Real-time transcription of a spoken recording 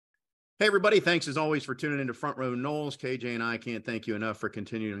Hey, everybody. Thanks as always for tuning into Front Row Noles. KJ and I can't thank you enough for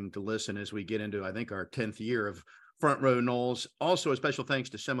continuing to listen as we get into, I think, our 10th year of Front Row Noles. Also, a special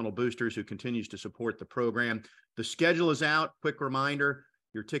thanks to Seminole Boosters, who continues to support the program. The schedule is out. Quick reminder,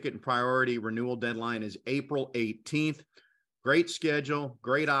 your ticket and priority renewal deadline is April 18th. Great schedule,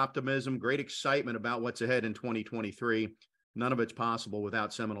 great optimism, great excitement about what's ahead in 2023. None of it's possible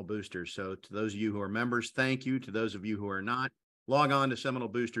without Seminole Boosters. So to those of you who are members, thank you. To those of you who are not, log on to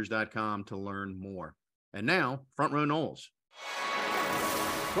SeminoleBoosters.com to learn more. And now, Front Row Noles.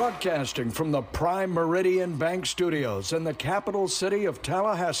 Broadcasting from the Prime Meridian Bank Studios in the capital city of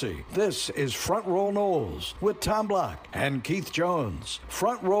Tallahassee, this is Front Row Noles with Tom Block and Keith Jones.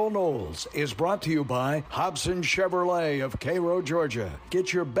 Front Row Noles is brought to you by Hobson Chevrolet of Cairo, Georgia.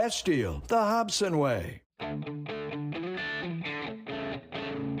 Get your best deal the Hobson way.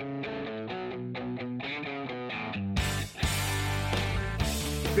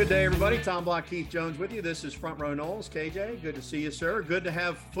 Good day, everybody. Tom Block, Keith Jones with you. This is Front Row Noles. KJ, good to see you, sir. Good to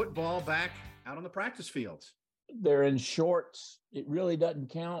have football back out on the practice fields. They're in shorts. It really doesn't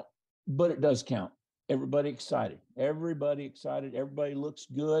count, but it does count. Everybody excited. Everybody looks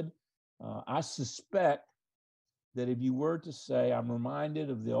good. I suspect that if you were to say, I'm reminded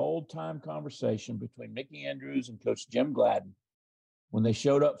of the old-time conversation between Mickey Andrews and Coach Jim Gladden when they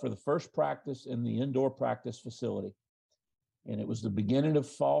showed up for the first practice in the indoor practice facility. And it was the beginning of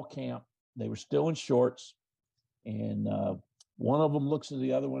fall camp. They were still in shorts. And one of them looks at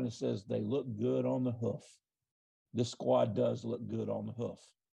the other one and says, they look good on the hoof. This squad does look good on the hoof.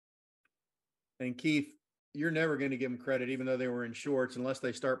 And Keith, you're never going to give them credit, even though they were in shorts, unless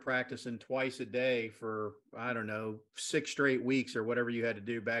they start practicing twice a day for, 6 straight weeks or whatever you had to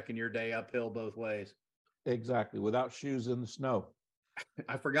do back in your day, uphill both ways. Exactly. Without shoes in the snow.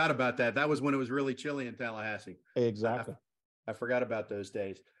 I forgot about that. That was when it was really chilly in Tallahassee. Exactly. I forgot about those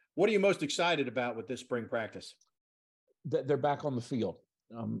days. What are you most excited about with this spring practice? That they're back on the field.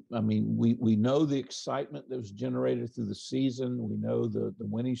 We know the excitement that was generated through the season. We know the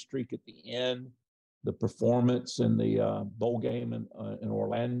winning streak at the end, the performance in the bowl game in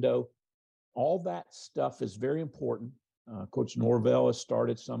Orlando. All that stuff is very important. Coach Norvell has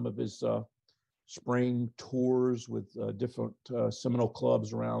started some of his spring tours with different Seminole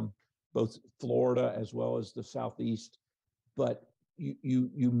clubs around both Florida as well as the Southeast. But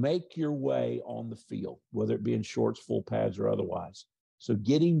you make your way on the field, whether it be in shorts, full pads, or otherwise. So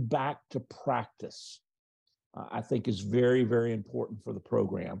getting back to practice, I think, is very, very important for the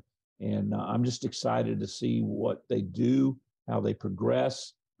program. And I'm just excited to see what they do, how they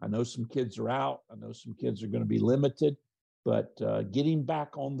progress. I know some kids are out. I know some kids are going to be limited. But getting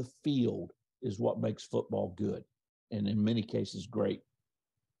back on the field is what makes football good, and in many cases, great.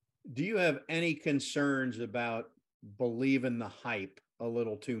 Do you have any concerns about believing the hype a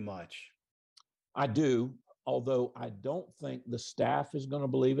little too much? I do, although I don't think the staff is going to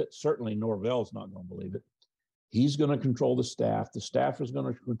believe it. Certainly Norvell's not going to believe it. He's going to control the staff. The staff is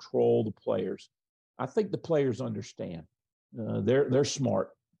going to control the players. I think the players understand. They're smart.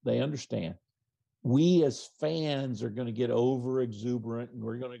 They understand. We as fans are going to get over exuberant, and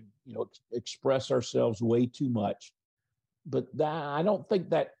we're going to express ourselves way too much. But I don't think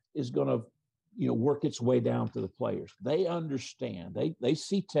that is going to work its way down to the players. They understand. They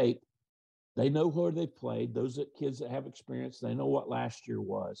see tape. They know where they played. Those kids that have experience, they know what last year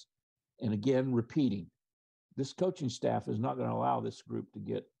was. And again, repeating, this coaching staff is not going to allow this group to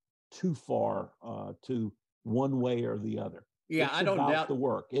get too far to one way or the other. Yeah, I don't doubt the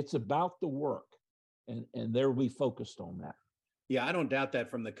work. It's about the work, and they'll be focused on that. Yeah, I don't doubt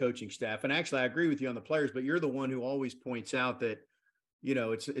that from the coaching staff. And actually, I agree with you on the players, but you're the one who always points out that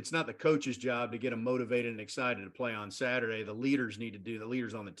it's not the coach's job to get them motivated and excited to play on Saturday. The leaders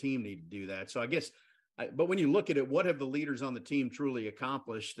on the team need to do that. So I guess, but when you look at it, what have the leaders on the team truly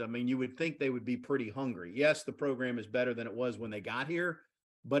accomplished? I mean, you would think they would be pretty hungry. Yes, the program is better than it was when they got here,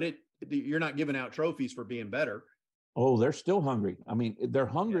 but you're not giving out trophies for being better. Oh, they're still hungry. I mean, they're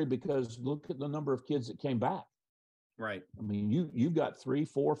hungry because look at the number of kids that came back. Right. I mean, you've got 3,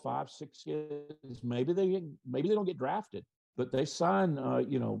 4, 5, 6 kids. Maybe they don't get drafted. But they sign,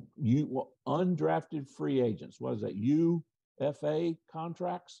 undrafted free agents. What is that? UFA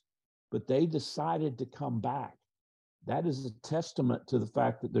contracts. But they decided to come back. That is a testament to the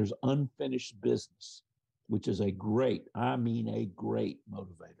fact that there's unfinished business, which is a great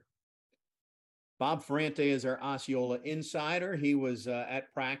motivator. Bob Ferrante is our Osceola insider. He was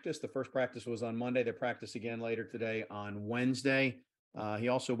at practice. The first practice was on Monday. They practice again later today on Wednesday. He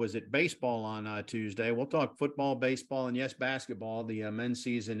also was at baseball on Tuesday. We'll talk football, baseball, and yes, basketball. The men's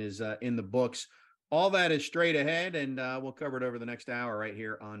season is in the books All that is straight ahead, and we'll cover it over the next hour right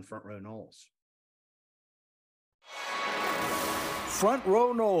here on Front Row Noles. Front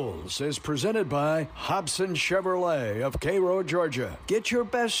Row Noles is presented by Hobson Chevrolet of Cairo, Georgia. Get your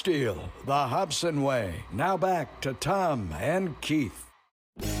best deal the Hobson way. Now back to Tom and Keith.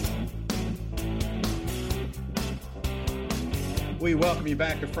 We welcome you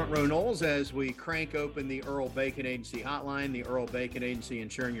back to Front Row Noles as we crank open the Earl Bacon Agency hotline, the Earl Bacon Agency,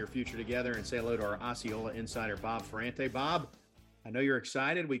 ensuring your future together, and say hello to our Osceola insider, Bob Ferrante. Bob, I know you're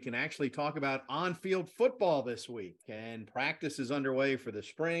excited. We can actually talk about on-field football this week, and practice is underway for the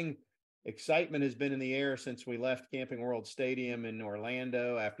spring. Excitement has been in the air since we left Camping World Stadium in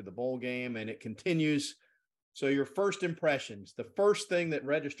Orlando after the bowl game, and it continues. So your first impressions, the first thing that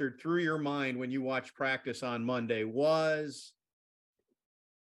registered through your mind when you watched practice on Monday was?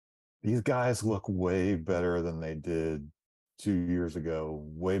 These guys look way better than they did 2 years ago,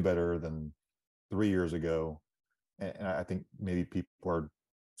 way better than 3 years ago. And I think maybe people are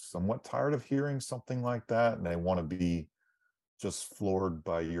somewhat tired of hearing something like that, and they want to be just floored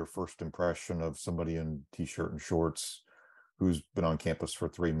by your first impression of somebody in t-shirt and shorts who's been on campus for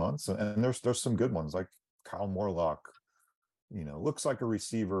 3 months. And there's some good ones, like Kyle Morlock, looks like a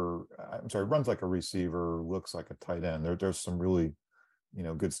receiver. I'm sorry, runs like a receiver, looks like a tight end. There's some really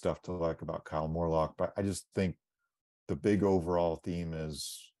good stuff to like about Kyle Morlock. But I just think the big overall theme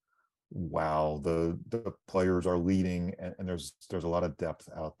is, wow, the players are leading, and there's a lot of depth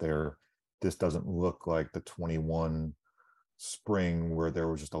out there. This doesn't look like the 21 spring where there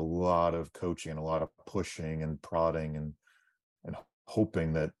was just a lot of coaching and a lot of pushing and prodding and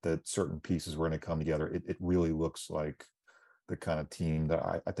hoping that certain pieces were going to come together. It really looks like the kind of team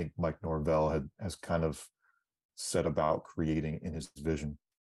that I think Mike Norvell has kind of set about creating in his vision.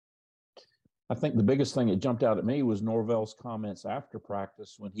 I think the biggest thing that jumped out at me was Norvell's comments after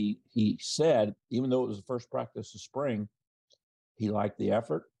practice when he said, even though it was the first practice of spring, he liked the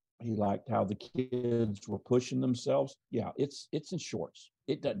effort. He liked how the kids were pushing themselves. Yeah, it's in shorts.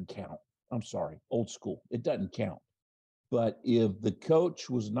 It doesn't count. I'm sorry, old school. It doesn't count. But if the coach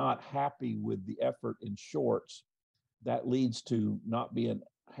was not happy with the effort in shorts, that leads to not being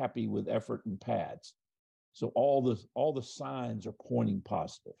happy with effort in pads. So all the signs are pointing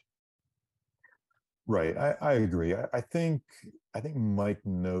positive. Right. I agree. I think Mike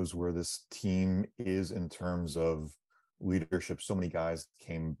knows where this team is in terms of leadership. So many guys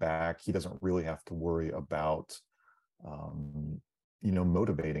came back. He doesn't really have to worry about,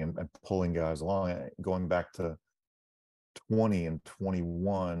 motivating and pulling guys along. Going back to 20 and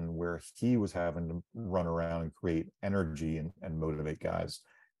 21, where he was having to run around and create energy and motivate guys.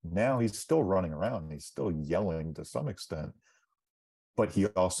 Now he's still running around. He's still yelling to some extent. But he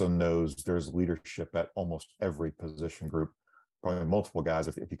also knows there's leadership at almost every position group, probably multiple guys.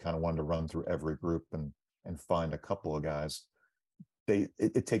 If you kind of wanted to run through every group and find a couple of guys,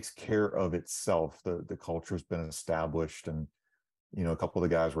 it takes care of itself. The culture has been established, and a couple of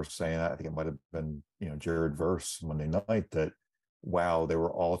the guys were saying, I think it might have been Jared Verse Monday night, that wow, they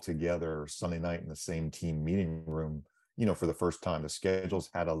were all together Sunday night in the same team meeting room. For the first time, the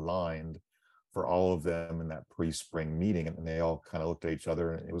schedules had aligned for all of them in that pre-spring meeting, and they all kind of looked at each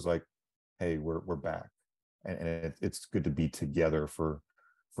other, and it was like, hey, we're back, and it's good to be together for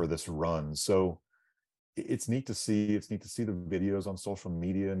this run. So it's neat to see. It's neat to see the videos on social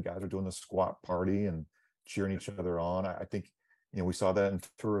media, and guys are doing the squat party and cheering each other on. I think we saw that in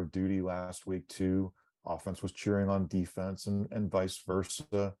Tour of Duty last week too. Offense was cheering on defense, and vice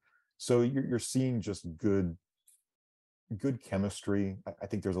versa. So you're seeing just good chemistry. I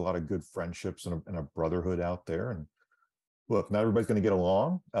think there's a lot of good friendships and a brotherhood out there. And look, not everybody's going to get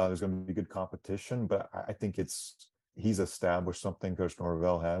along. There's going to be good competition, but I think he's established something, Coach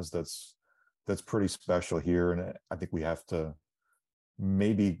Norvell has, that's pretty special here. And I think we have to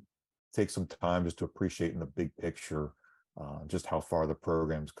maybe take some time just to appreciate in the big picture just how far the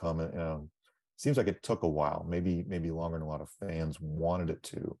program's come. It seems like it took a while, maybe longer than a lot of fans wanted it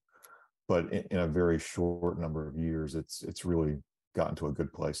to. But in a very short number of years, it's really gotten to a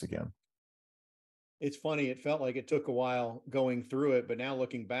good place again. It's funny. It felt like it took a while going through it, but now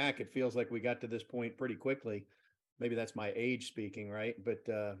looking back, it feels like we got to this point pretty quickly. Maybe that's my age speaking, right? But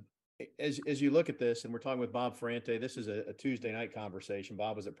as you look at this, and we're talking with Bob Ferrante, this is a Tuesday night conversation.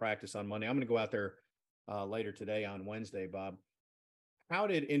 Bob was at practice on Monday. I'm going to go out there later today on Wednesday, Bob. How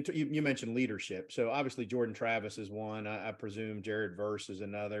did you mentioned leadership? So obviously Jordan Travis is one. I presume Jared Verse is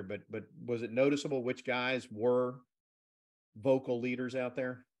another. But was it noticeable which guys were vocal leaders out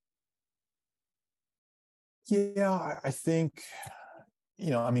there? Yeah, I think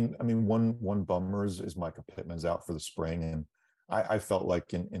one bummer is Micah Pittman's out for the spring, and I felt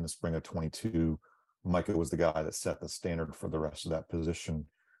like in the spring of 22, Micah was the guy that set the standard for the rest of that position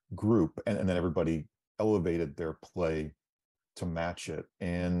group, and then everybody elevated their play to match it.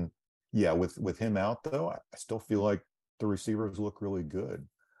 And yeah, with him out though, I still feel like the receivers look really good.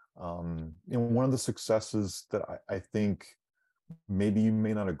 One of the successes that I think maybe you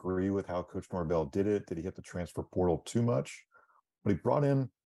may not agree with how Coach Norvell did it. Did he hit the transfer portal too much? But he brought in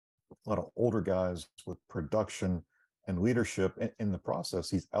a lot of older guys with production and leadership. In the process,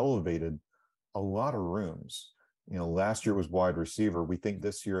 he's elevated a lot of rooms. Last year was wide receiver. We think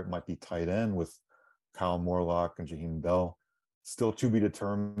this year it might be tight end with Kyle Morlock and Jaheim Bell. Still to be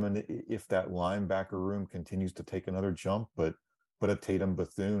determined if that linebacker room continues to take another jump, but a Tatum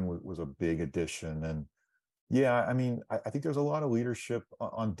Bethune was a big addition. And yeah, I mean, I think there's a lot of leadership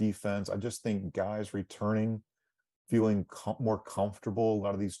on defense. I just think guys returning, feeling more comfortable. A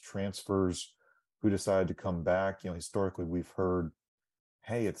lot of these transfers who decided to come back, historically we've heard,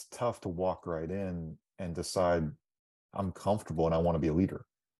 hey, it's tough to walk right in and decide I'm comfortable and I want to be a leader.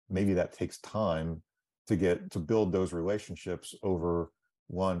 Maybe that takes time to build those relationships over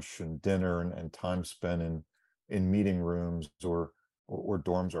lunch and dinner and time spent in meeting rooms or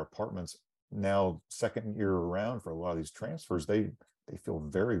dorms or apartments. Now, second year around for a lot of these transfers, they feel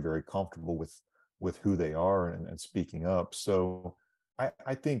very, very comfortable with who they are and speaking up. So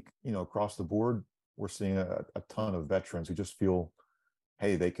I think, across the board, we're seeing a ton of veterans who just feel,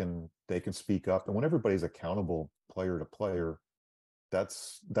 hey, they can speak up. And when everybody's accountable player to player,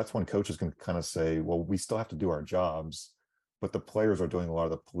 that's when coaches can kind of say, well, we still have to do our jobs, but the players are doing a lot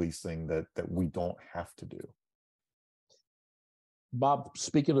of the policing that we don't have to do. Bob,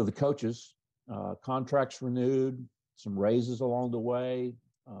 speaking of the coaches, contracts renewed, some raises along the way,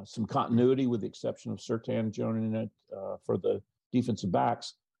 some continuity with the exception of Surtain joining it for the defensive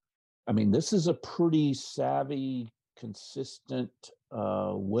backs. I mean, this is a pretty savvy, consistent,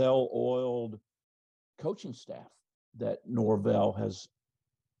 well-oiled coaching staff that Norvell has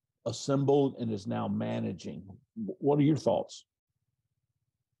assembled and is now managing. What are your thoughts?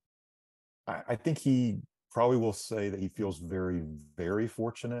 I think he probably will say that he feels very, very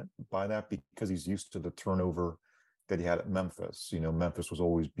fortunate by that because he's used to the turnover that he had at Memphis. Memphis was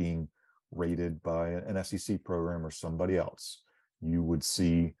always being rated by an SEC program or somebody else. You would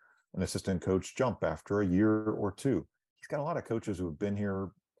see an assistant coach jump after a year or two. He's got a lot of coaches who have been here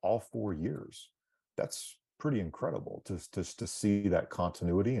all 4 years. That's pretty incredible to see that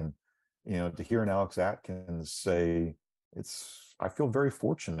continuity. And to hear an Alex Atkins say, I feel very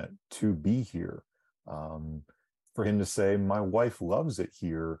fortunate to be here. For him to say, my wife loves it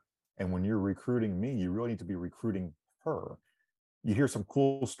here, and when you're recruiting me, you really need to be recruiting her. You hear some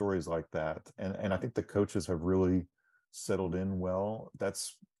cool stories like that, and I think the coaches have really settled in well. That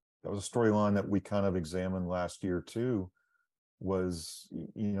was a storyline that we kind of examined last year too. Was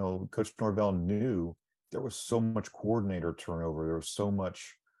Coach Norvell knew there was so much coordinator turnover. There was so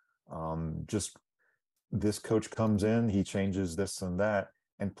much just this coach comes in, he changes this and that.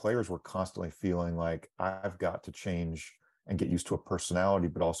 And players were constantly feeling like, I've got to change and get used to a personality,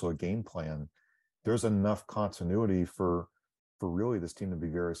 but also a game plan. There's enough continuity for really this team to be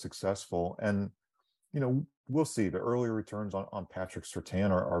very successful. And, we'll see. The early returns on Patrick Surtain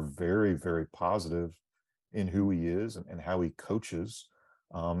are very, very positive in who he is and how he coaches.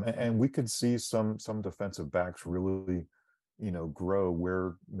 And we could see some defensive backs really, grow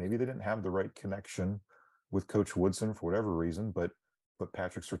where maybe they didn't have the right connection with Coach Woodson for whatever reason, but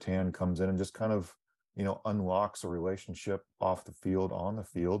Patrick Surtain comes in and just kind of, unlocks a relationship off the field, on the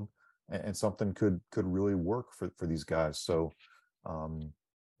field, and something could really work for these guys. So,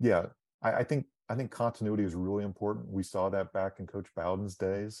 yeah, I think continuity is really important. We saw that back in Coach Bowden's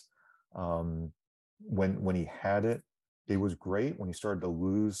days. When he had it, it was great. When he started to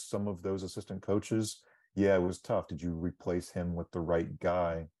lose some of those assistant coaches, yeah, it was tough. Did you replace him with the right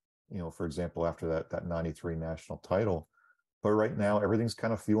guy? For example, after that 93 national title. But right now, everything's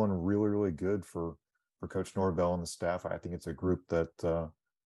kind of feeling really, really good for Coach Norvell and the staff. I think it's a group that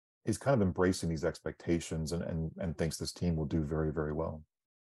is kind of embracing these expectations and thinks this team will do very, very well.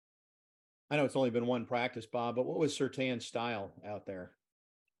 I know it's only been one practice, Bob, but what was Surtain's style out there?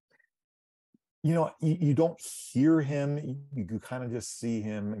 You don't hear him. You kind of just see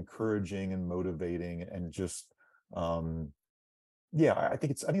him encouraging and motivating and just, yeah, I think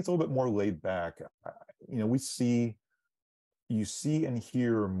it's a little bit more laid back. You see and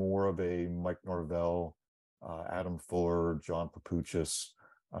hear more of a Mike Norvell, Adam Fuller, John Papuchis.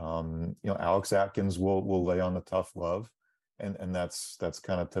 Alex Atkins will lay on the tough love, and that's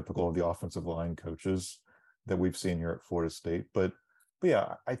kind of typical of the offensive line coaches that we've seen here at Florida State. But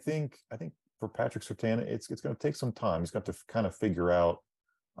yeah, I think for Patrick Surtain, it's going to take some time. He's got to kind of figure out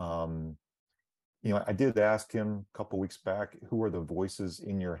I did ask him a couple weeks back, who are the voices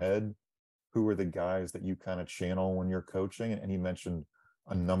in your head? Who are the guys that you kind of channel when you're coaching? And he mentioned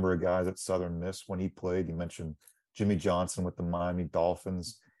a number of guys at Southern Miss when he played. He mentioned Jimmy Johnson with the Miami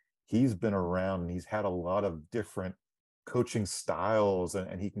Dolphins. He's been around and he's had a lot of different coaching styles,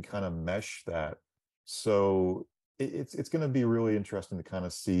 and he can kind of mesh that. So it's going to be really interesting to kind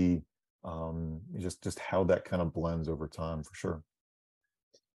of see just how that kind of blends over time for sure.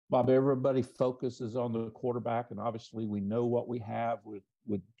 Bob, everybody focuses on the quarterback, and obviously we know what we have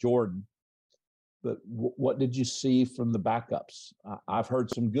with Jordan. But what did you see from the backups? I've heard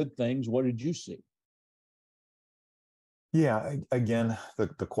some good things. What did you see? Yeah, again, the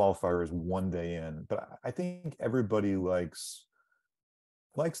qualifier is one day in, but I think everybody likes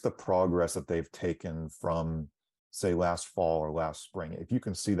the progress that they've taken from, say, last fall or last spring. If you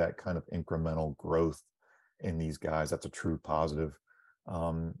can see that kind of incremental growth in these guys, that's a true positive.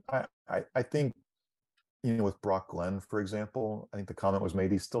 I think, with Brock Glenn, for example, I think the comment was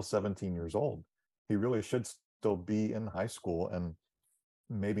made, he's still 17 years old. He really should still be in high school and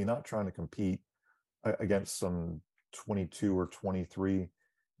maybe not trying to compete against some 22 or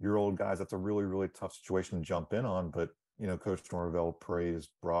 23-year-old guys. That's a really, really tough situation to jump in on. But, Coach Norvell praised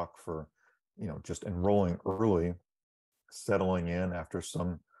Brock for, just enrolling early, settling in after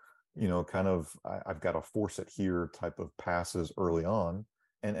some, kind of, I've got to force it here type of passes early on,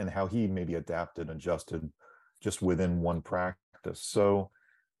 and how he maybe adapted and adjusted just within one practice. So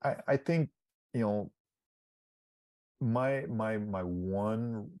I think, my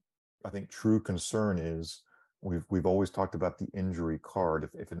one, I think, true concern is we've always talked about the injury card.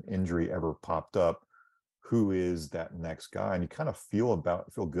 If an injury ever popped up, who is that next guy? And you kind of feel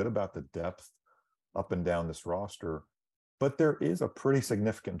good about the depth up and down this roster, but there is a pretty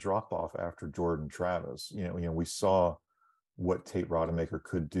significant drop off after Jordan Travis. We saw what Tate Rodemaker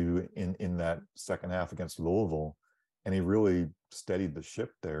could do in that second half against Louisville, and he really steadied the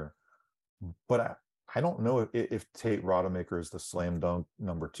ship there. But I don't know if Tate Rodemaker is the slam dunk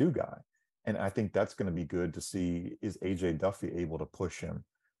number 2 guy. And I think that's going to be good to see, is AJ Duffy able to push him?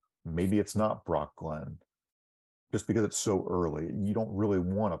 Maybe it's not Brock Glenn, just because it's so early. You don't really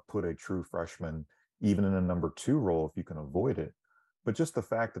want to put a true freshman even in a number 2 role if you can avoid it. But just the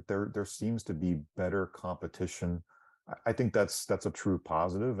fact that there seems to be better competition, I think that's a true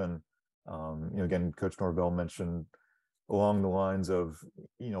positive. And again, Coach Norvell mentioned along the lines of,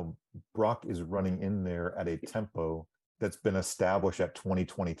 Brock is running in there at a tempo that's been established at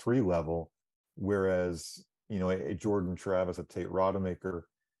 2023 level, whereas, a Jordan Travis, a Tate Rodemaker,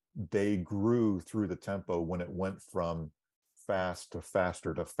 they grew through the tempo when it went from fast to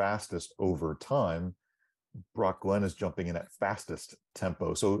faster to fastest over time. Brock Glenn is jumping in at fastest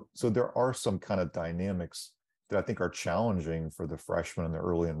tempo. So there are some kind of dynamics that I think are challenging for the freshmen and the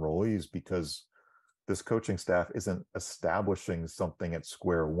early enrollees, because this coaching staff isn't establishing something at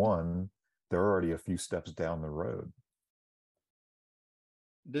square one. They're already a few steps down the road.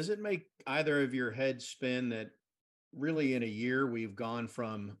 Does it make either of your heads spin that really in a year we've gone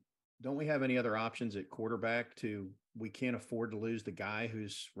from, don't we have any other options at quarterback, to we can't afford to lose the guy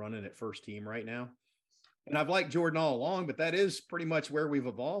who's running at first team right now? And I've liked Jordan all along, but that is pretty much where we've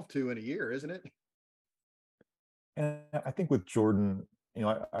evolved to in a year, isn't it? And I think with Jordan,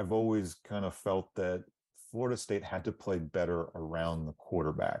 I've always kind of felt that Florida State had to play better around the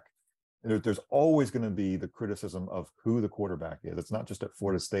quarterback. There's always going to be the criticism of who the quarterback is. It's not just at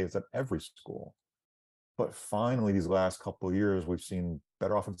Florida State, it's at every school. But finally, these last couple of years, we've seen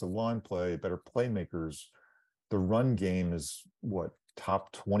better offensive line play, better playmakers. The run game is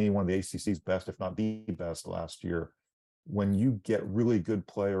top 20, one of the ACC's best, if not the best last year. When you get really good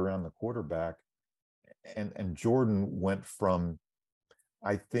play around the quarterback, and Jordan went from,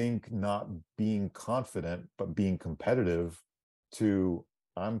 I think, not being confident, but being competitive, to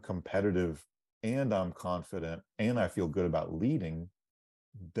I'm competitive and I'm confident and I feel good about leading,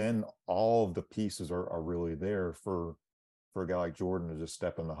 then all of the pieces are really there for a guy like Jordan to just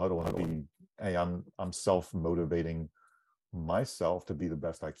step in the huddle and be, hey, I'm self-motivating myself to be the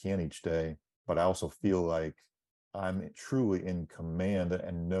best I can each day, but I also feel like I'm truly in command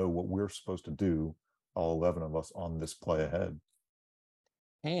and know what we're supposed to do, all 11 of us, on this play ahead.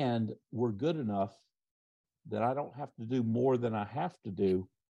 And we're good enough that I don't have to do more than I have to do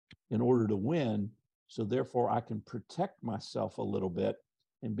in order to win. So therefore I can protect myself a little bit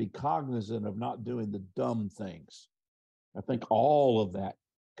and be cognizant of not doing the dumb things. I think all of that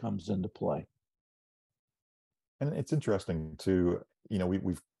comes into play. And it's interesting too,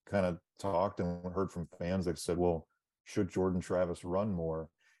 we've kind of talked and heard from fans. They've said, well, should Jordan Travis run more?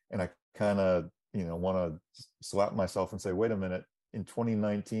 And I kind of, want to slap myself and say, wait a minute, in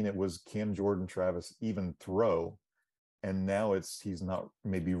 2019, it was can Jordan Travis even throw? And now he's not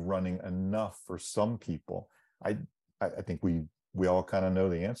maybe running enough for some people. I think we all kind of know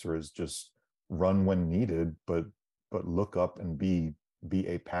the answer is just run when needed, but look up and be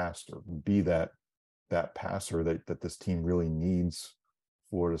a passer, be that passer that this team really needs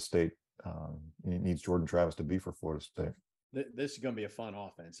Florida State. It needs Jordan Travis to be for Florida State. This is going to be a fun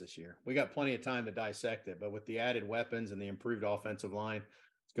offense this year. We got plenty of time to dissect it, but with the added weapons and the improved offensive line,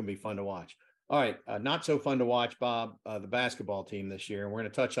 it's going to be fun to watch. All right, not so fun to watch, Bob, the basketball team this year. And we're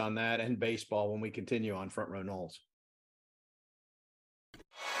going to touch on that and baseball when we continue on Front Row Noles.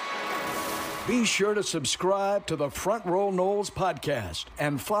 Be sure to subscribe to the Front Row Noles podcast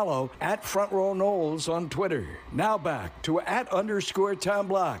and follow @Front Row Noles on Twitter. Now back to @_Tom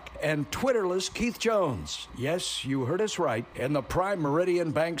Block and Twitterless Keith Jones. Yes, you heard us right, in the Prime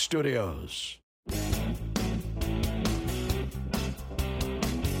Meridian Bank Studios.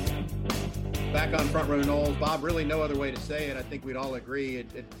 Back on Front Row Noles, Bob, really no other way to say it. I think we'd all agree,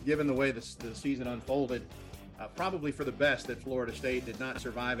 given the way the season unfolded, probably for the best that Florida State did not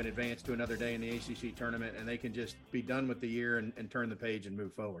survive and advance to another day in the ACC tournament, and they can just be done with the year and turn the page and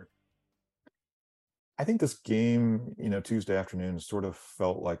move forward. I think this game, Tuesday afternoon sort of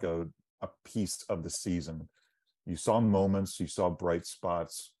felt like a piece of the season. You saw moments, you saw bright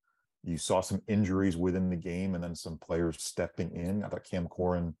spots, you saw some injuries within the game, and then some players stepping in. I thought Cam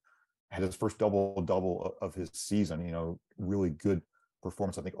Corrin had his first double of his season, really good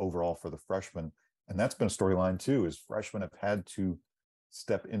performance, I think, overall for the freshman. And that's been a storyline too, is freshmen have had to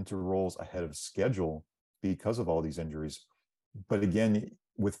step into roles ahead of schedule because of all these injuries. But again,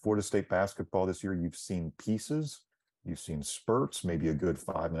 with Florida State basketball this year, you've seen pieces, you've seen spurts, maybe a good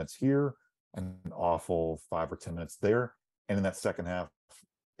 5 minutes here, and an awful 5 or 10 minutes there. And in that second half,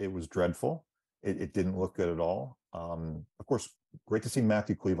 it was dreadful. It didn't look good at all. Of course, great to see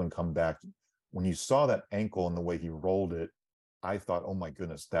Matthew Cleveland come back. When you saw that ankle and the way he rolled it, I thought, oh my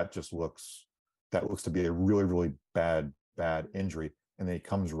goodness, that looks to be a really, really bad injury. And then he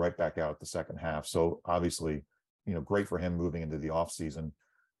comes right back out at the second half. So obviously, great for him moving into the offseason.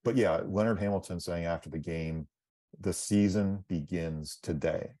 But yeah, Leonard Hamilton saying after the game, the season begins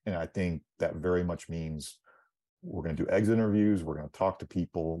today. And I think that very much means we're going to do exit interviews. We're going to talk to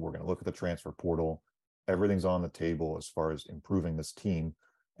people. We're going to look at the transfer portal. Everything's on the table as far as improving this team.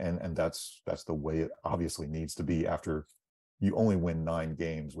 And that's the way it obviously needs to be after you only win 9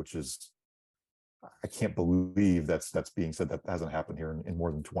 games, which is, I can't believe that's being said. That hasn't happened here in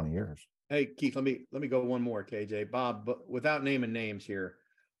more than 20 years. Hey, Keith, let me go one more, KJ. Bob, but without naming names here,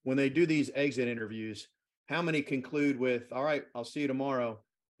 when they do these exit interviews, how many conclude with, all right, I'll see you tomorrow,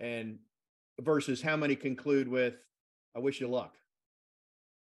 and versus how many conclude with, I wish you luck?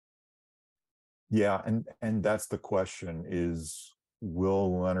 Yeah, and that's the question is,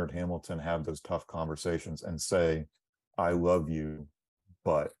 will Leonard Hamilton have those tough conversations and say, I love you,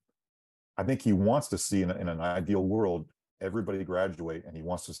 but I think he wants to see in an ideal world, everybody graduate, and he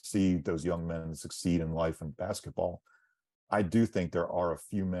wants to see those young men succeed in life and basketball. I do think there are a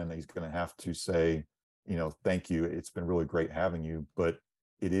few men that he's going to have to say, thank you. It's been really great having you, but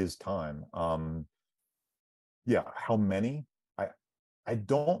it is time. Yeah, how many? I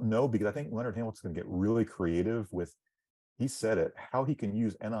don't know, because I think Leonard Hamilton's going to get really creative with, he said it, how he can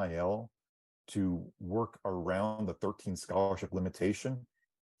use NIL to work around the 13 scholarship limitation.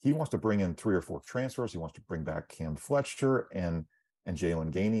 He wants to bring in 3 or 4 transfers. He wants to bring back Cam Fletcher and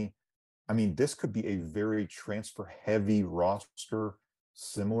Jalen Gainey. I mean, this could be a very transfer heavy roster,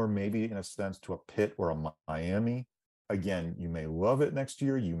 similar maybe in a sense to a Pitt or a Miami. Again, you may love it next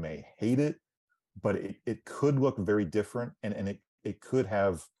year, you may hate it, but it could look very different, and it could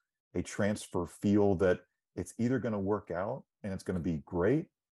have a transfer feel that it's either going to work out and it's going to be great,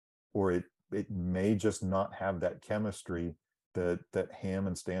 or it may just not have that chemistry that Ham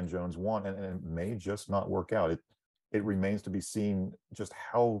and Stan Jones want, and it may just not work out. It remains to be seen just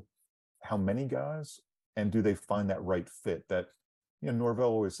how many guys, and do they find that right fit that, Norvell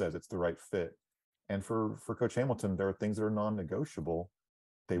always says it's the right fit. And for Coach Hamilton, there are things that are non-negotiable.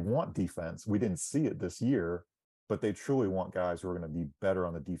 They want defense. We didn't see it this year, but they truly want guys who are going to be better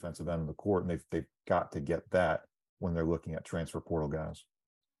on the defensive end of the court. And they've got to get that when they're looking at transfer portal guys.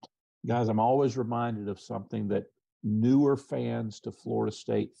 Guys, I'm always reminded of something that newer fans to Florida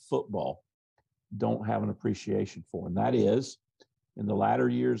State football don't have an appreciation for. And that is, in the latter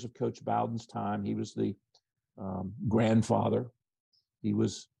years of Coach Bowden's time, he was the grandfather. He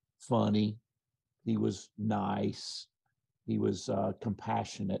was funny. He was nice. He was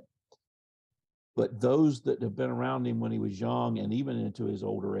compassionate. But those that have been around him when he was young and even into his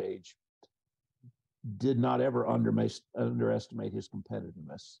older age did not ever underestimate his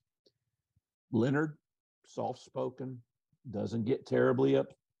competitiveness. Leonard, soft-spoken, doesn't get terribly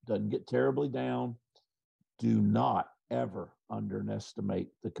up, doesn't get terribly down. Do not ever underestimate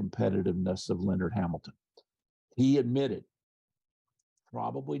the competitiveness of Leonard Hamilton. He admitted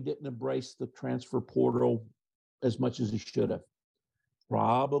probably didn't embrace the transfer portal as much as he should have.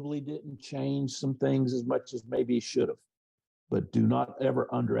 Probably didn't change some things as much as maybe he should have. But do not ever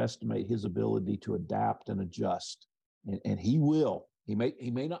underestimate his ability to adapt and adjust. And he will. He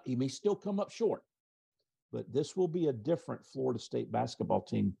may still come up short. But this will be a different Florida State basketball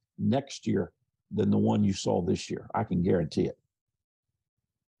team next year than the one you saw this year. I can guarantee it.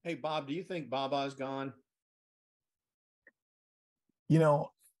 Hey, Bob, do you think Baba's gone? You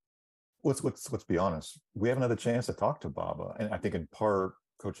know, let's be honest. We haven't had a chance to talk to Baba, and I think in part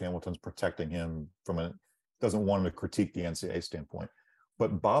Coach Hamilton's protecting him from doesn't want him to critique the NCAA standpoint.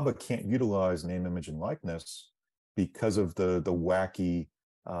 But Baba can't utilize name, image, and likeness because of the wacky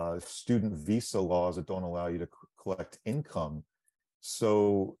student visa laws that don't allow you to collect income.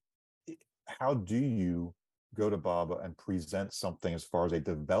 So how do you go to Baba and present something as far as a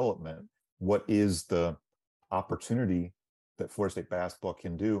development? What is the opportunity that Florida State basketball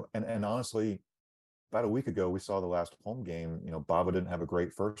can do? And honestly, about a week ago, we saw the last home game. You know, Baba didn't have a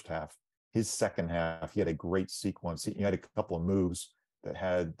great first half. His second half, he had a great sequence. He had a couple of moves that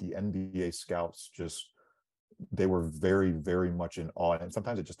had the NBA scouts they were very, very much in awe. And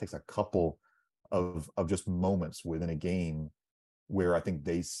sometimes it just takes a couple of just moments within a game where I think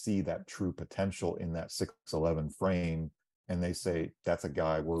they see that true potential in that 6'11" frame. And they say, that's a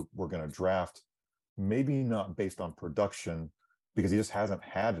guy we're going to draft, maybe not based on production, because he just hasn't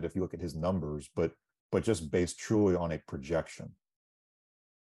had it if you look at his numbers, but just based truly on a projection.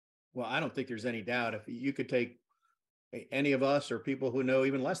 Well, I don't think there's any doubt. If you could take any of us or people who know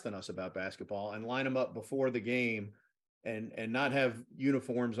even less than us about basketball and line them up before the game and not have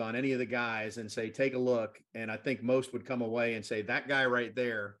uniforms on any of the guys and say, take a look. And I think most would come away and say, that guy right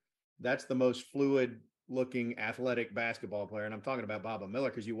there, that's the most fluid looking athletic basketball player. And I'm talking about Baba Miller,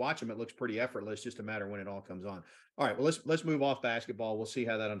 because you watch him, it looks pretty effortless, just a matter when it all comes on. All right, well, let's move off basketball. We'll see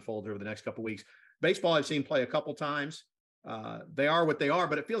how that unfolds over the next couple of weeks. Baseball, I've seen play a couple times. They are what they are,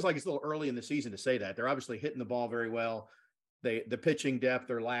 but it feels like it's a little early in the season to say that. They're obviously hitting the ball very well. The pitching depth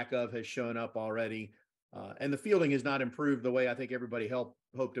or lack of has shown up already. And the fielding has not improved the way I think everybody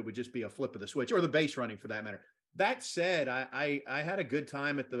hoped it would just be a flip of the switch, or the base running for that matter. That said, I had a good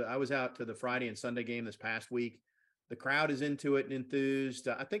time I was out to the Friday and Sunday game this past week. The crowd is into it and enthused.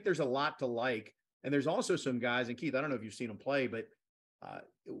 I think there's a lot to like. And there's also some guys, and Keith, I don't know if you've seen them play, but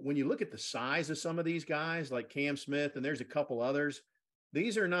when you look at the size of some of these guys like Cam Smith, and there's a couple others,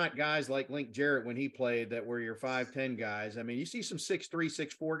 these are not guys like Link Jarrett when he played that were your 5'10" guys. I mean, you see some 6'3",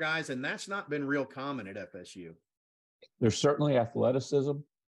 6'4" guys, and that's not been real common at FSU. There's certainly athleticism.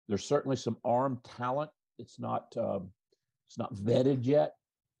 There's certainly some arm talent. It's not vetted yet.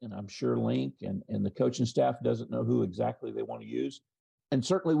 And I'm sure Link and the coaching staff doesn't know who exactly they want to use. And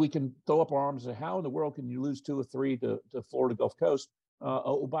certainly we can throw up our arms and say, how in the world can you lose 2 or 3 to Florida Gulf Coast?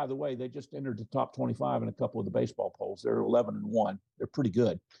 Oh, by the way, they just entered the top 25 in a couple of the baseball polls. They're 11-1. They're pretty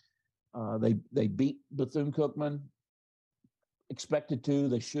good. They beat Bethune-Cookman. Expected to.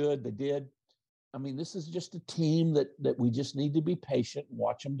 They should. They did. I mean, this is just a team that we just need to be patient and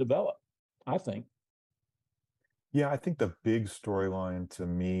watch them develop, I think. Yeah, I think the big storyline to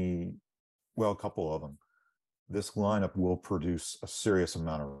me, well, a couple of them. This lineup will produce a serious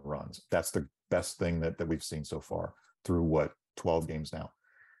amount of runs. That's the best thing that we've seen so far through 12 games now.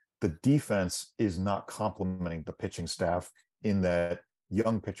 The defense is not complementing the pitching staff in that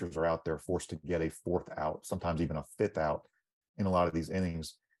young pitchers are out there forced to get a 4th out, sometimes even a 5th out in a lot of these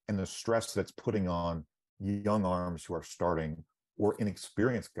innings. And the stress that's putting on young arms who are starting or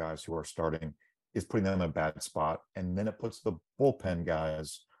inexperienced guys who are starting is putting them in a bad spot. And then it puts the bullpen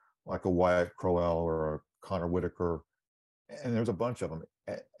guys like a Wyatt Crowell or a Connor Whitaker, and there's a bunch of them.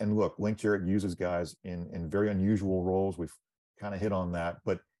 And look, Link Jarrett uses guys in very unusual roles. We've kind of hit on that,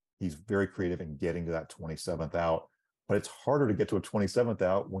 but he's very creative in getting to that 27th out. But it's harder to get to a 27th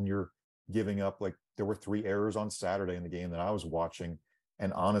out when you're giving up, like there were 3 errors on Saturday in the game that I was watching,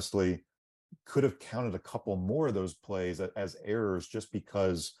 and honestly could have counted a couple more of those plays as errors just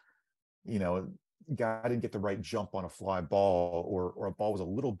because, you know, guy didn't get the right jump on a fly ball, or a ball was a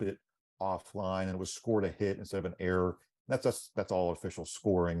little bit offline and it was scored a hit instead of an error. That's all official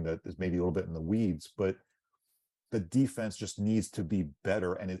scoring that is maybe a little bit in the weeds, but the defense just needs to be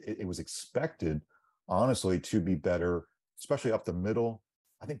better. And it was expected, honestly, to be better, especially up the middle.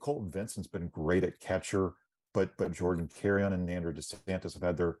 I think Colton Vincent's been great at catcher, but Jordan Carrion and Nander DeSantis have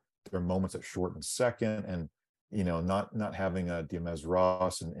had their moments at short and second, and not having a Diemez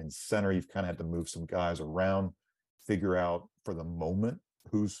Ross in center. You've kind of had to move some guys around, figure out for the moment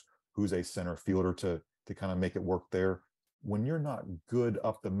who's a center fielder to kind of make it work there. When you're not good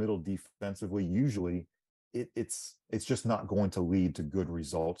up the middle defensively, usually it's just not going to lead to good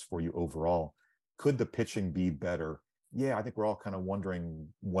results for you overall. Could the pitching be better? Yeah, I think we're all kind of wondering,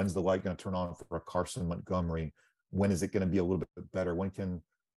 when's the light going to turn on for a Carson Montgomery? When is it going to be a little bit better? When can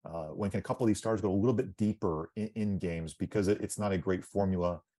a couple of these stars go a little bit deeper in games? Because it's not a great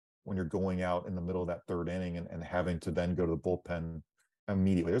formula when you're going out in the middle of that third inning and having to then go to the bullpen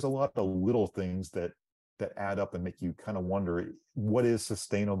immediately. There's a lot of little things that add up and make you kind of wonder, what is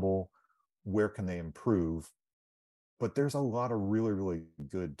sustainable? Where can they improve? But there's a lot of really, really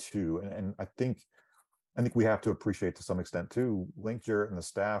good too. And I think we have to appreciate to some extent too, Link Jarrett and the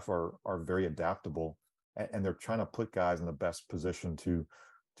staff are very adaptable, and they're trying to put guys in the best position to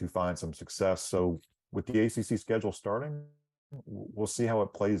find some success. So with the ACC schedule starting, we'll see how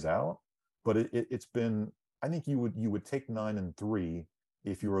it plays out. But it's been, I think you would take 9-3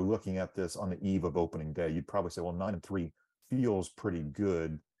 if you were looking at this on the eve of opening day. You'd probably say, well, 9-3 feels pretty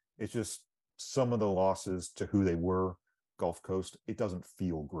good. It's just some of the losses to who they were, Gulf Coast, it doesn't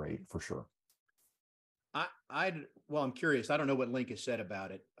feel great for sure. I'm curious. I don't know what Link has said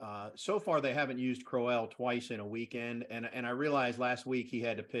about it. So far, they haven't used Crowell twice in a weekend. And I realized last week he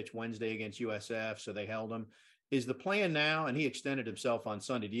had to pitch Wednesday against USF, so they held him. Is the plan now, and he extended himself on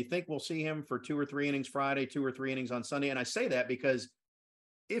Sunday, do you think we'll see him for 2 or 3 innings Friday, 2 or 3 innings on Sunday? And I say that because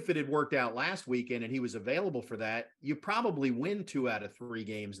if it had worked out last weekend and he was available for that, you probably win 2 out of 3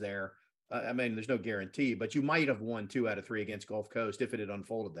 games there. I mean, there's no guarantee, but you might have won 2 out of 3 against Gulf Coast if it had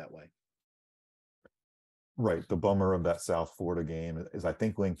unfolded that way. Right. The bummer of that South Florida game is I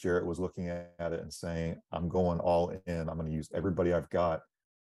think Link Jarrett was looking at it and saying, I'm going all in. I'm going to use everybody I've got.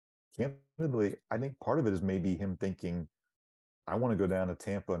 Candidly, I think part of it is maybe him thinking, I want to go down to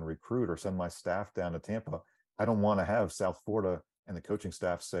Tampa and recruit or send my staff down to Tampa. I don't want to have South Florida and the coaching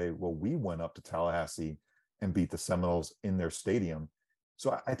staff say, well, we went up to Tallahassee and beat the Seminoles in their stadium.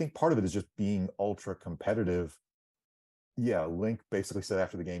 So I think part of it is just being ultra competitive. Yeah, Link basically said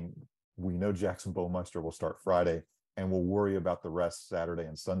after the game, we know Jackson Bowmeister will start Friday and we'll worry about the rest Saturday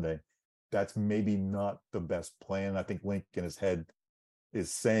and Sunday. That's maybe not the best plan. I think Link in his head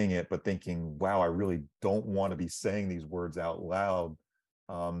is saying it, but thinking, wow, I really don't want to be saying these words out loud.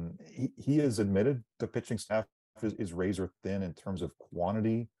 He has admitted the pitching staff is razor thin in terms of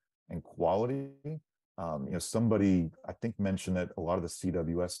quantity and quality. Somebody I think mentioned that a lot of the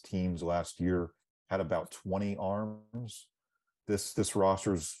CWS teams last year had about 20 arms. This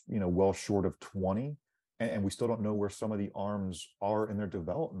roster's well short of 20, and we still don't know where some of the arms are in their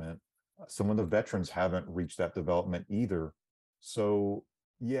development. Some of the veterans haven't reached that development either. So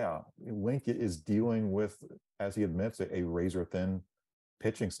yeah, Link is dealing with, as he admits, a razor thin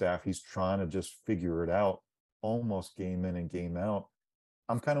pitching staff. He's trying to just figure it out almost game in and game out.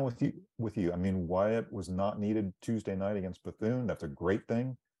 I'm kind of with you. I mean, Wyatt was not needed Tuesday night against Bethune. That's a great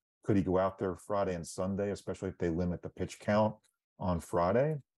thing. Could he go out there Friday and Sunday, especially if they limit the pitch count on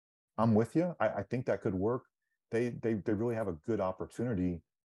Friday? I'm with you. I think that could work. They really have a good opportunity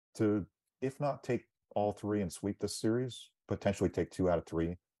to, if not take all 3 and sweep this series, potentially take 2 out of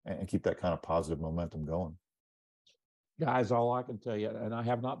 3 and keep that kind of positive momentum going. Guys, all I can tell you, and I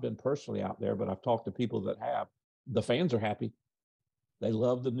have not been personally out there, but I've talked to people that have, the fans are happy. They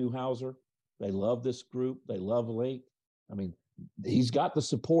love the Newhouser. They love this group. They love Link. I mean, he's got the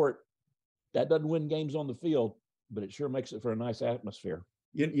support. That doesn't win games on the field, but it sure makes it for a nice atmosphere.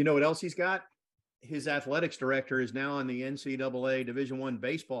 You know what else he's got? His athletics director is now on the NCAA Division I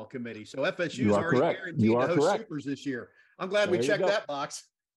baseball committee. So FSU is already guaranteed to host Supers this year. I'm glad we checked that box.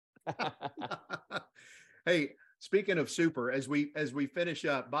 Hey, speaking of Super, as we finish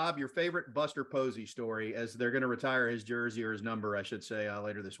up, Bob, your favorite Buster Posey story, as they're going to retire his jersey, or his number, I should say,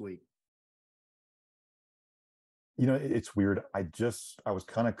 later this week. It's weird. I was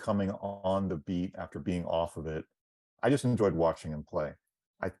kind of coming on the beat after being off of it. I just enjoyed watching him play.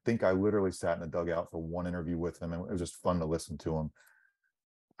 I think I literally sat in the dugout for one interview with him, and it was just fun to listen to him.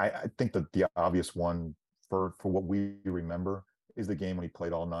 I think that the obvious one for what we remember is the game when he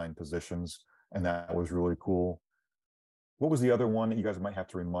played all 9 positions, and that was really cool. What was the other one that you guys might have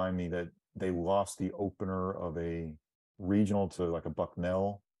to remind me, that they lost the opener of a regional to like a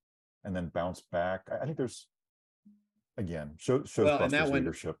Bucknell and then bounced back? I think there's, again, shows Buster's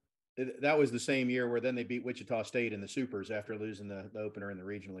leadership. That was the same year where then they beat Wichita State in the Supers after losing the opener in the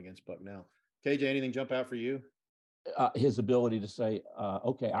regional against Bucknell. KJ, anything jump out for you? His ability to say,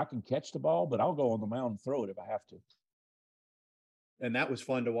 okay, I can catch the ball, but I'll go on the mound and throw it if I have to. and that was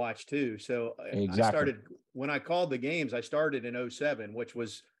fun to watch too. So I Exactly. started, when I called the games, I started in 07, which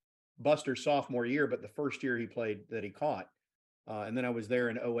was Buster's sophomore year, but the first year he played that he caught. And then I was there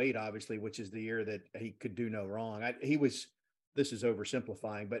in 08, obviously, which is the year that he could do no wrong. This is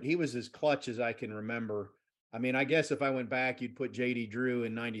oversimplifying, but he was as clutch as I can remember. I mean, I guess if I went back, you'd put JD Drew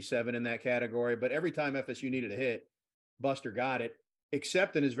in 97 in that category, but every time FSU needed a hit, Buster got it,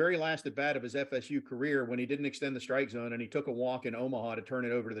 except in his very last at bat of his FSU career when he didn't extend the strike zone and he took a walk in Omaha to turn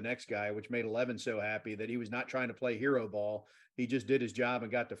it over to the next guy, which made 11 so happy that he was not trying to play hero ball. He just did his job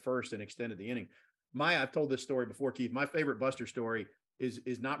and got to first and extended the inning. I've told this story before, Keith. My favorite Buster story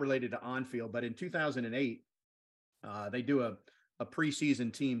is not related to on-field, but in 2008, they do a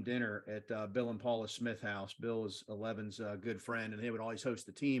preseason team dinner at Bill and Paula Smith house. Bill is 11's good friend, and they would always host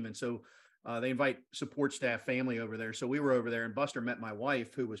the team. And so they invite support staff, family over there. So we were over there, and Buster met my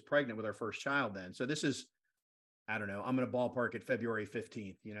wife, who was pregnant with our first child then. So this is, I don't know, I'm going to ballpark at February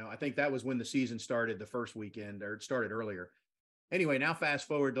 15th. I think that was when the season started the first weekend, or it started earlier. Anyway, now fast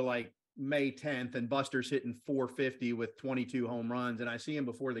forward to like May 10th, and Buster's hitting 450 with 22 home runs. And I see him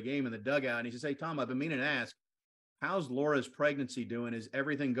before the game in the dugout, and he says, "Hey, Tom, I've been meaning to ask, how's Laura's pregnancy doing? Is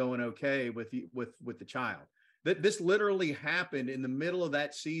everything going okay with the child?" This literally happened in the middle of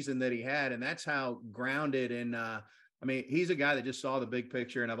that season that he had, and that's how grounded and I mean, he's a guy that just saw the big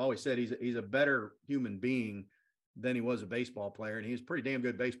picture. And I've always said he's a better human being than he was a baseball player, and he's a pretty damn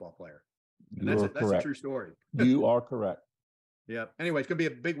good baseball player. And that's a true story. You are correct. Yeah. Anyway, it's going to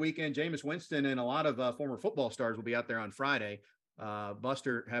be a big weekend. Jameis Winston and a lot of former football stars will be out there on Friday.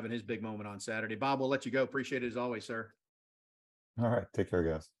 Buster having his big moment on Saturday. Bob, we'll let you go. Appreciate it as always, sir. All right. Take care,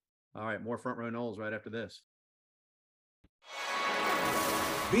 guys. All right. More Front Row Noles right after this.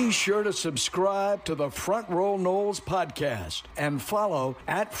 Be sure to subscribe to the Front Row Noles podcast and follow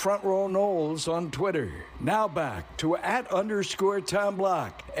at Front Row Noles on Twitter. Now back to @_Tom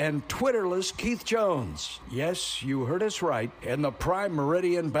Block and Twitterless Keith Jones. Yes, you heard us right, in the Prime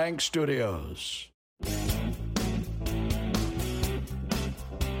Meridian Bank Studios.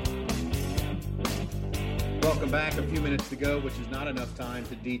 Welcome back. A few minutes to go, which is not enough time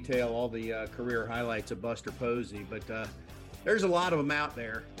to detail all the career highlights of Buster Posey, but there's a lot of them out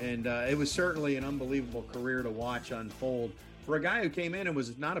there, and it was certainly an unbelievable career to watch unfold for a guy who came in and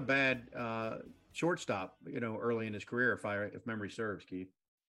was not a bad shortstop, early in his career, if memory serves, Keith.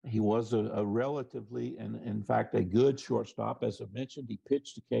 He was a relatively, and in fact, a good shortstop. As I mentioned, he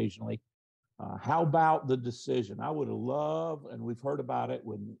pitched occasionally. How about the decision? I would have loved, and we've heard about it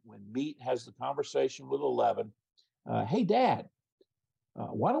when Meat has the conversation with 11. Hey, Dad,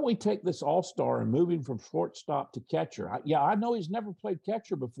 why don't we take this all-star and move him from shortstop to catcher? I know he's never played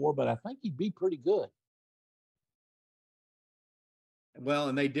catcher before, but I think he'd be pretty good. Well,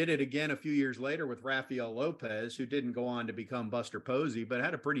 and they did it again a few years later with Rafael Lopez, who didn't go on to become Buster Posey, but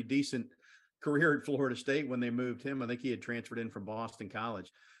had a pretty decent career at Florida State when they moved him. I think he had transferred in from Boston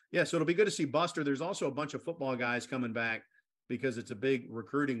College. Yeah, so it'll be good to see Buster. There's also a bunch of football guys coming back because it's a big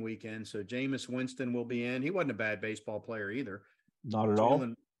recruiting weekend. So Jameis Winston will be in. He wasn't a bad baseball player either. Not at all.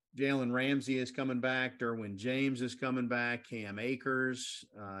 Jalen Ramsey is coming back. Derwin James is coming back. Cam Akers,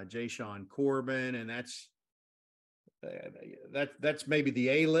 Jay-Sean Corbin, and that's maybe the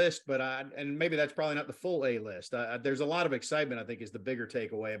A list, but and maybe that's probably not the full A list. There's a lot of excitement, I think, is the bigger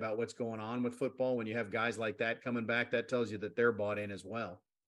takeaway about what's going on with football. When you have guys like that coming back, that tells you that they're bought in as well.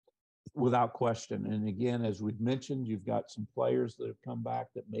 Without question. And again, as we've mentioned, you've got some players that have come back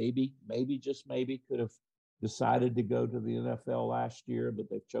that maybe just maybe could have decided to go to the NFL last year, but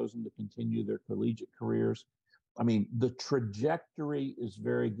they've chosen to continue their collegiate careers. I mean, the trajectory is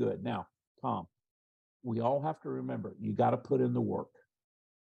very good. Now, Tom, we all have to remember, you got to put in the work.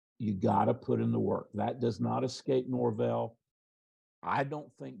 You got to put in the work. That does not escape Norvell. I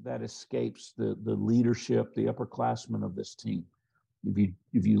don't think that escapes the leadership, the upperclassmen of this team.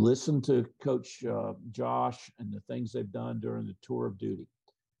 If you listen to Coach Josh and the things they've done during the tour of duty,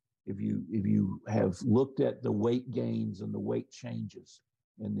 if you have looked at the weight gains and the weight changes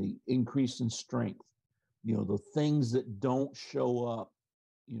and the increase in strength, the things that don't show up,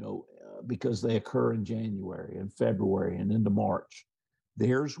 because they occur in January and February and into March,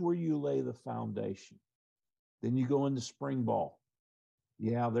 there's where you lay the foundation. Then you go into spring ball.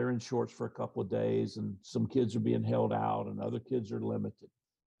 Yeah, they're in shorts for a couple of days and some kids are being held out and other kids are limited.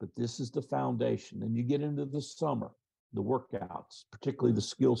 But this is the foundation. Then you get into the summer, the workouts, particularly the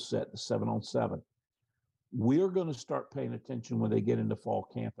skill set, the 7-on-7. We're going to start paying attention when they get into fall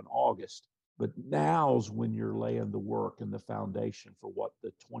camp in August. But now's when you're laying the work and the foundation for what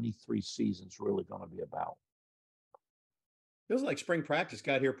the 23 season's really going to be about. Feels like spring practice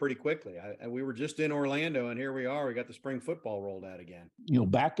got here pretty quickly. We were just in Orlando, and here we are. We got the spring football rolled out again.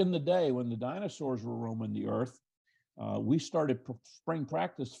 Back in the day when the dinosaurs were roaming the earth, we started spring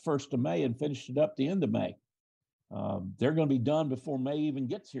practice 1st of May and finished it up the end of May. They're going to be done before May even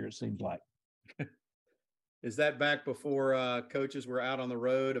gets here, it seems like. Is that back before coaches were out on the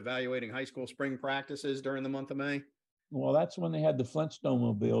road evaluating high school spring practices during the month of May? Well, that's when they had the Flintstone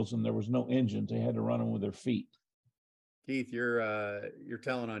mobiles and there was no engines. They had to run them with their feet. Keith, you're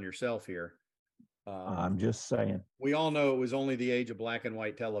telling on yourself here. I'm just saying. We all know it was only the age of black and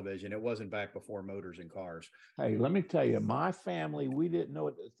white television. It wasn't back before motors and cars. Hey, let me tell you, my family, we didn't know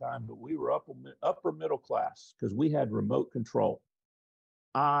it at the time, but we were upper middle class because we had remote control.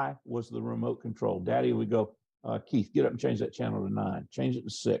 I was the remote control. Daddy would go, Keith, get up and change that channel to 9, change it to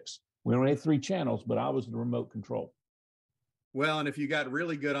 6. We only had 3 channels, but I was the remote control. Well, and if you got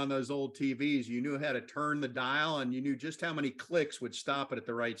really good on those old TVs, you knew how to turn the dial and you knew just how many clicks would stop it at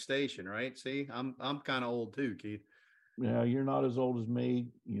the right station, right? See, I'm kind of old too, Keith. Yeah, you're not as old as me,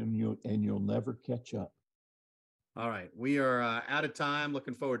 and you'll never catch up. All right, we are out of time.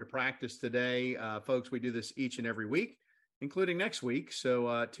 Looking forward to practice today. Folks, we do this each and every week, including next week.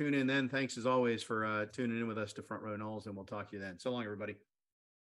 So tune in then. Thanks as always for tuning in with us to Front Row Noles, and we'll talk to you then. So long, everybody.